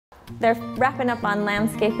They're wrapping up on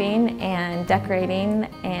landscaping and decorating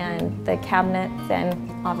and the cabinets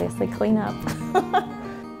and obviously clean up.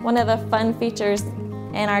 One of the fun features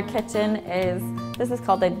in our kitchen is, this is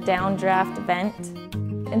called a downdraft vent.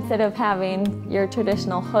 Instead of having your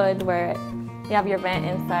traditional hood where you have your vent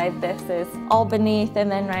inside, this is all beneath and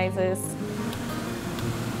then rises.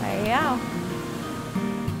 There you go.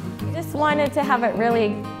 Just wanted to have it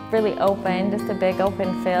really open, just a big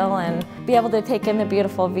open feel, and be able to take in the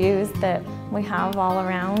beautiful views that we have all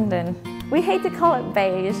around. And we hate to call it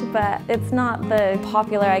beige, but it's not the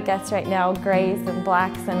popular, I guess, right now, grays and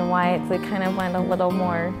blacks and whites. We kind of went a little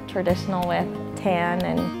more traditional with tan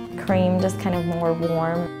and cream, just kind of more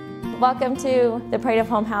warm. Welcome to the Parade of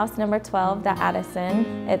Home House number 12 at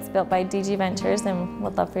Addison. It's built by DG Ventures, and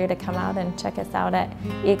we'd love for you to come out and check us out at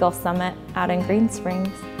Eagle Summit out in Green Springs.